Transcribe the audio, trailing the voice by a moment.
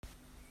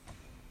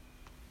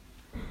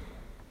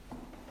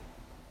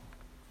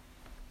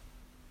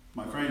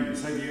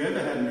friends, have you ever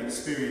had an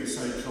experience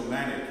so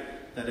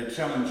traumatic that it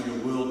challenged your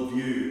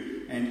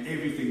worldview and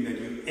everything that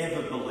you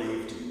ever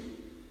believed in?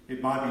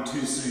 It might be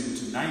too soon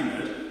to name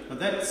it, but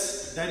that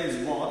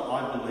is what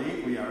I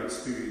believe we are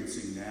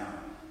experiencing now.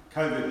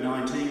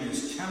 COVID-19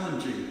 is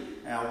challenging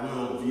our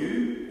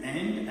worldview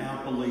and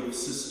our belief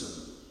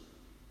system.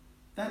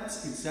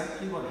 That's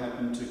exactly what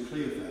happened to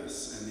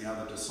Cleophas and the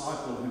other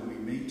disciple whom we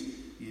meet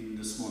in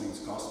this morning's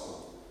Gospel.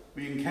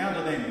 We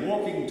encounter them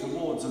walking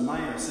towards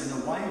Emmaus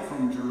and away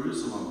from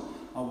Jerusalem,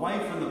 away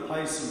from the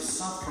place of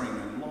suffering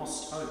and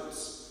lost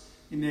hopes.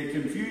 In their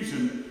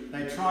confusion,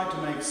 they tried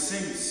to make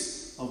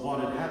sense of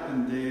what had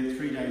happened there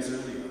 3 days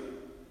earlier.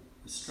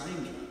 A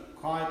stranger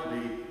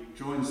quietly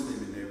joins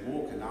them in their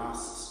walk and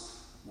asks,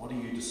 "What are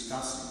you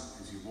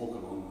discussing as you walk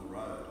along the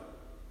road?"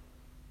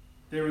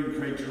 They're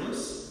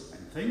incredulous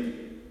and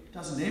think,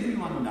 "Doesn't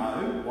everyone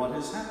know what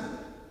has happened?"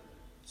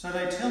 So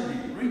they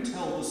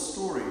retell the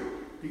story,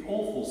 the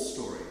awful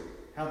story,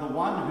 how the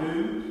one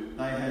whom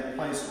they had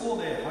placed all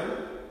their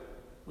hope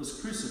was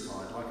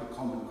crucified like a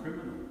common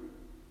criminal.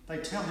 They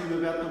tell him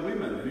about the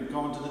women who'd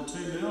gone to the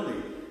tomb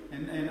early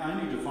and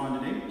only to find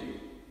it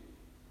empty,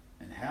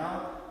 and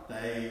how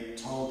they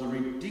told the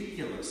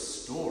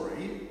ridiculous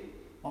story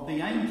of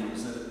the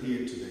angels that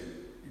appeared to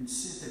them and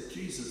said that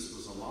Jesus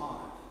was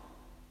alive.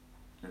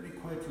 Let me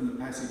quote from the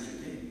passage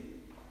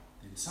again.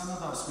 "Then some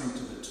of us went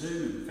to the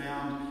tomb and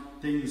found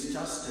things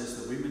just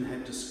as the women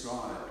had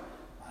described,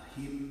 but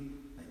him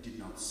they did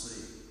not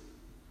see."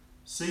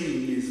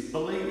 Seeing is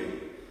believing.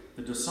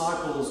 The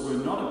disciples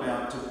were not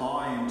about to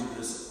buy into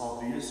this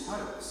obvious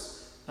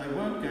hoax. They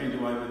weren't going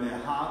to open their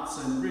hearts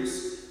and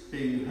risk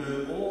being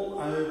hurt all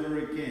over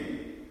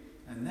again.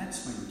 And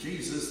that's when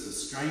Jesus, the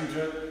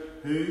stranger,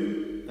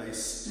 whom they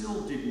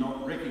still did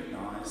not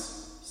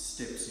recognise,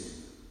 steps in.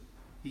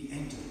 He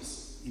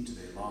enters into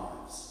their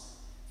lives.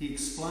 He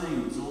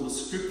explains all the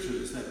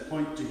scriptures that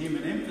point to him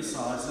and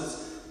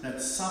emphasises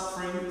that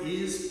suffering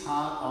is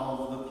part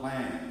of the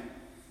plan.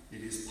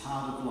 It is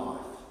part of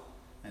life.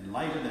 And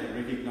later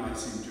they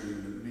recognise him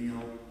during the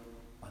meal,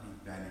 but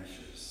he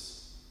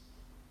vanishes.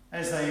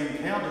 As they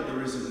encountered the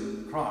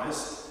risen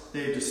Christ,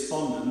 their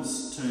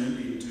despondence turned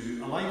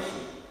into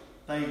elation.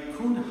 They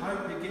could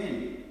hope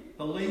again,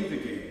 believe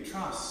again,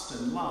 trust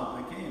and love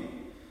again.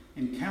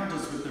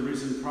 Encounters with the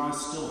risen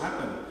Christ still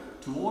happen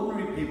to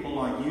ordinary people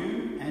like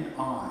you and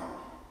I,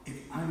 if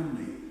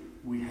only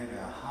we had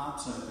our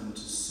hearts open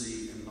to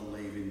see and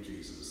believe in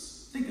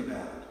Jesus. Think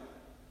about it.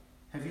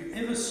 Have you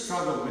ever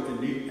struggled with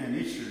an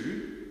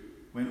issue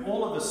when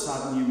all of a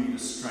sudden you meet a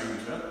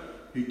stranger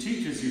who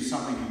teaches you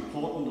something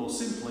important or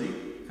simply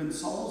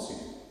consoles you?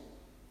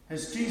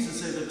 Has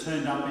Jesus ever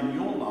turned up in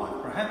your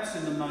life, perhaps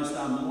in the most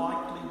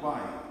unlikely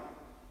way?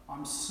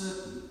 I'm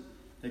certain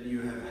that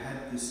you have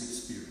had this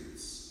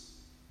experience.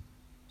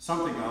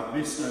 Something I've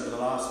missed over the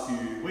last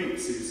few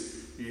weeks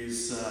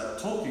is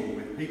talking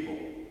with people.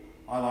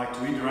 I like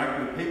to interact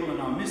with people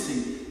and I'm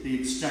missing the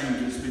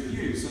exchanges with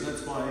you. So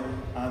that's why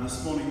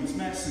this morning's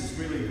Mass is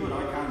really good.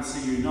 I can't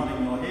see you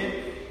nodding your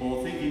head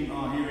or thinking,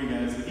 "Oh, here he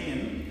goes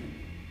again."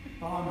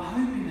 But I'm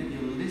hoping that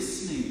you're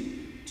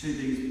listening to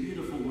these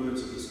beautiful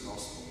words of this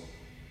Gospel.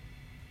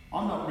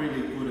 I'm not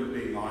really good at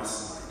being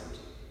isolated.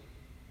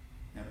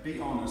 Now be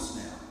honest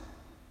now.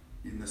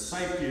 In the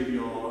safety of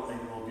your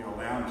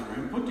lounge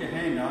room, put your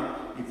hand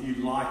up if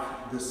you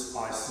like this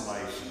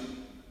isolation.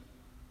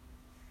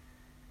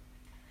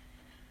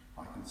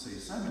 I can see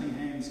so many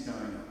hands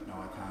going up. No,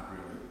 I can't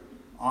really.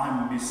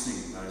 I'm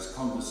missing those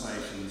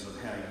conversations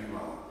of how you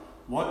are,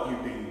 what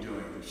you've been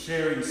doing,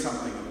 sharing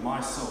something of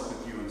myself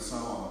with you and so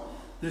on.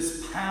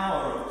 This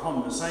power of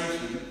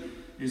conversation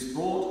is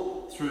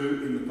brought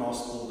through in the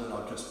Gospel that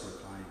I've just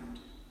proclaimed.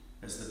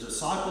 As the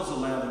disciples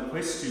allow the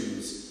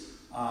questions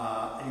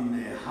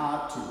in their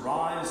heart to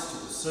rise to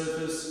the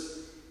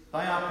surface,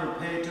 they are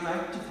prepared to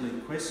actively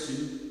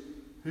question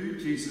who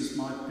Jesus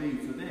might be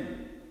for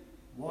them,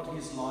 what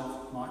his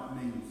life might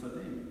mean for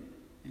them.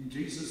 And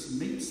Jesus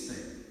meets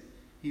them.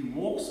 He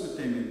walks with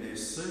them in their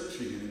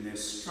searching and in their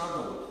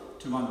struggle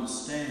to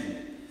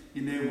understand,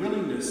 in their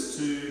willingness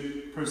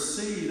to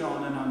proceed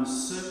on an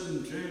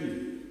uncertain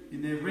journey,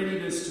 in their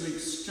readiness to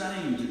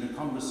exchange in a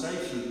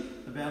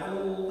conversation about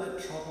all that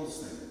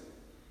troubles them.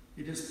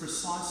 It is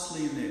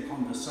precisely in their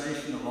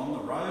conversation along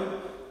the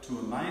road to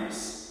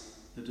Emmaus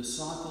the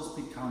disciples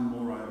become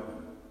more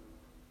open,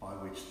 by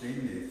which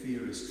then their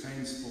fear is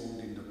transformed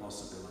into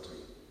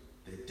possibility,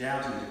 their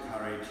doubt into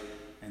courage,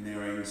 and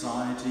their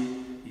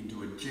anxiety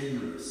into a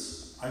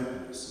generous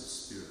openness of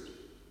spirit.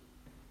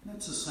 And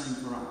that's the same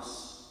for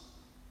us.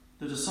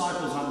 The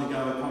disciples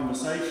undergo a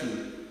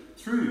conversation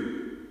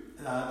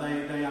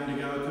they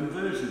undergo a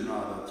conversion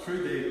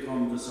through their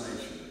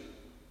conversation.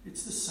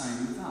 It's the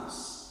same with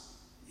us.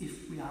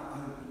 If we are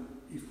open,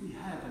 if we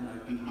have an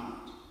open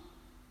heart,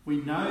 we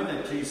know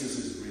that Jesus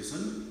is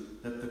risen,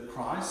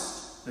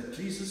 that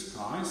Jesus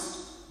Christ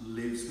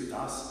lives with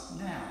us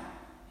now,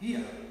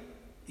 here,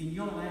 in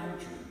your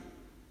lounge room,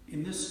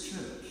 in this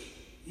church,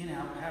 in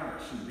our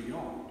parish and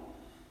beyond.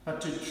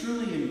 But to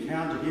truly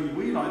encounter him,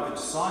 we, like the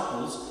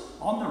disciples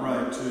on the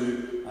road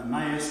to to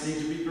Emmaus need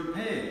to be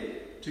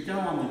prepared to go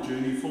on the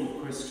journey full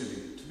of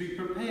questioning, to be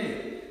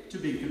prepared to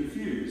be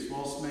confused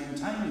whilst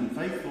maintaining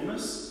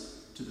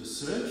faithfulness to the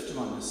search to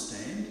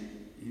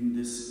understand in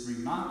this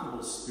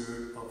remarkable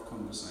spirit of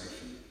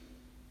conversation.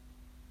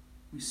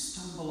 We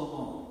stumble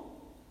along.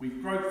 We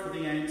grope for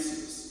the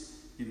answers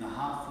in the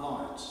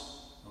half-light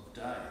of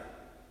day,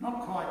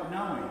 not quite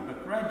knowing,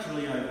 but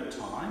gradually over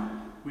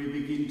time we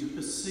begin to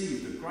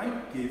perceive the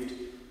great gift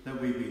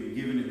that we've been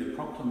given in the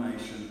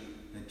proclamation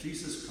that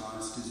Jesus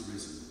Christ is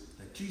risen,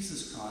 that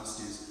Jesus Christ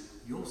is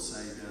your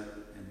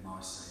Saviour and my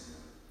Saviour.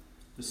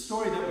 The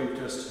story that we've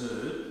just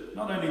heard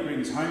not only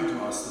brings home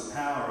to us the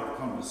power of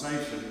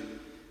conversation,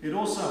 it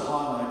also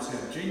highlights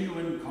how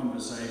genuine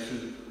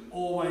conversation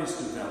always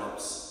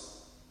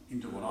develops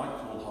into what I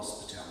call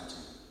hospitality.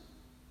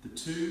 The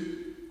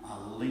two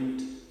are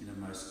linked in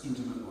a most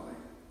intimate way.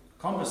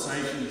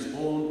 Conversation is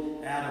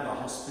born out of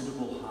a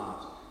hospitable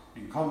heart,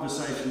 and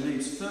conversation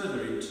leads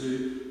further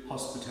into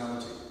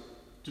hospitality.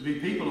 To be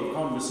people of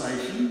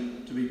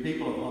conversation, to be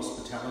people of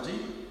hospitality,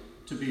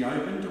 to be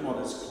open to what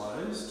is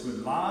closed, to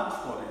enlarge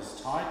what is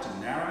tight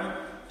and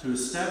narrow, to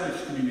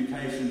establish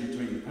communication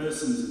between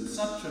persons in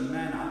such a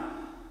manner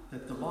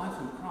that the life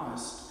of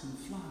Christ can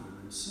flow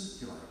and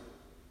circulate.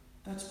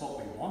 That's what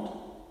we want,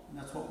 and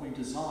that's what we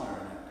desire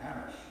in our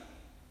parish.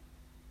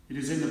 It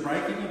is in the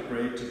breaking of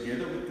bread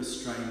together with the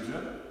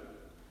stranger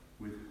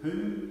with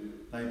whom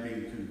they've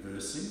been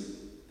conversing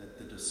that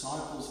the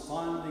disciples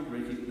finally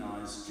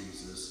recognise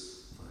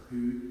Jesus for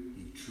who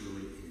he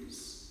truly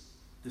is.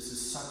 This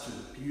is such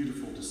a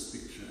beautiful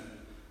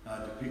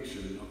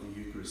depiction of the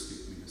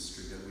Eucharistic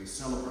ministry that we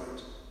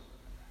celebrate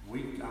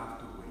week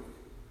after week,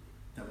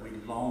 that we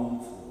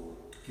long for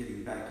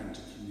getting back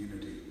into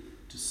community,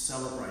 to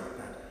celebrate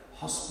that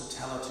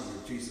hospitality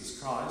of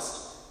Jesus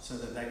Christ so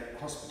that that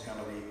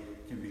hospitality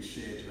can be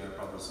shared to our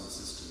brothers and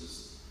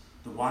sisters.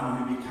 The one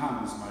who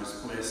becomes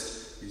most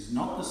blessed is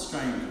not the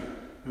stranger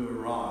who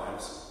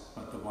arrives,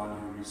 but the one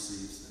who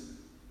receives them.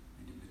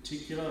 And in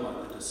particular,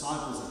 like the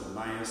disciples of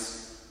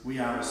Emmaus, we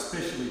are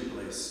especially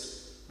blessed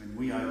when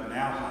we open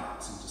our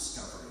hearts in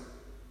discovery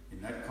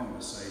in that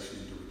conversation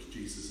into which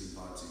Jesus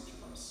invites each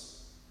of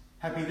us.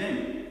 Happy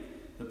then,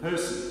 the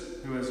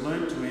person who has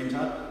learnt to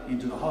enter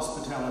into the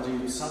hospitality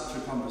of such a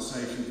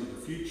conversation for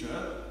the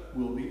future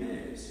will be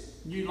theirs.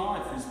 New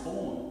life is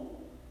born.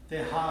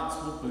 Their hearts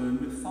will burn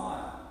with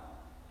fire.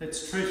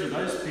 Let's treasure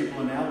those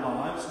people in our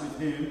lives with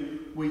whom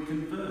we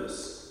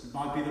converse. It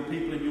might be the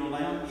people in your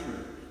lounge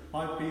room, it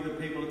might be the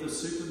people at the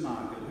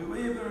supermarket,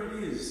 whoever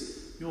it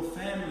is, your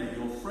family,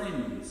 your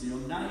friends, your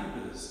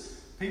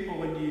neighbours, people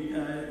when you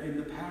in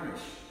the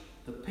parish.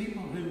 The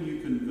people whom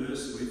you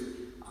converse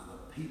with are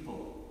the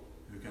people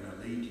who are going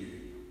to lead you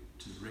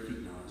to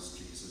recognise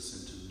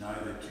Jesus and to know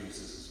that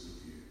Jesus is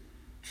with you.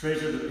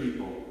 Treasure the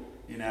people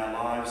in our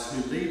lives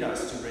who lead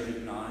us to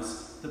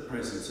recognise the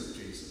presence of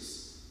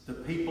Jesus. The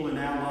people in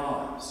our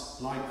lives,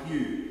 like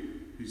you,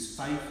 whose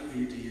faith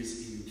it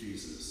is in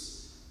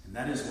Jesus. And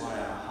that is why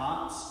our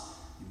hearts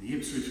in the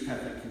Ipswich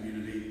Catholic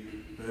community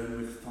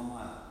burn with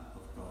fire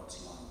of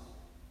God's love.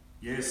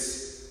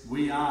 Yes,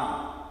 we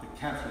are the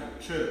Catholic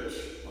Church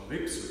of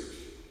Ipswich,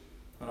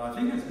 but I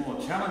think it's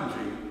more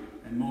challenging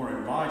and more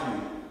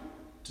inviting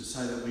to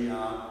say that we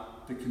are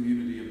the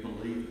community of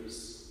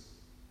believers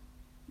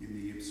in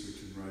the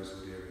Ipswich and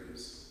Rosewood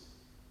areas.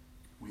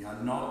 We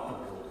are not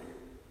a building,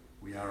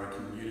 we are a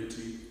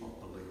community of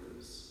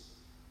believers.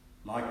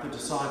 Like the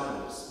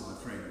disciples, my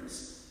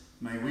friends,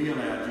 may we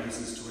allow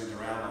Jesus to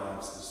enter our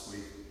lives this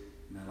week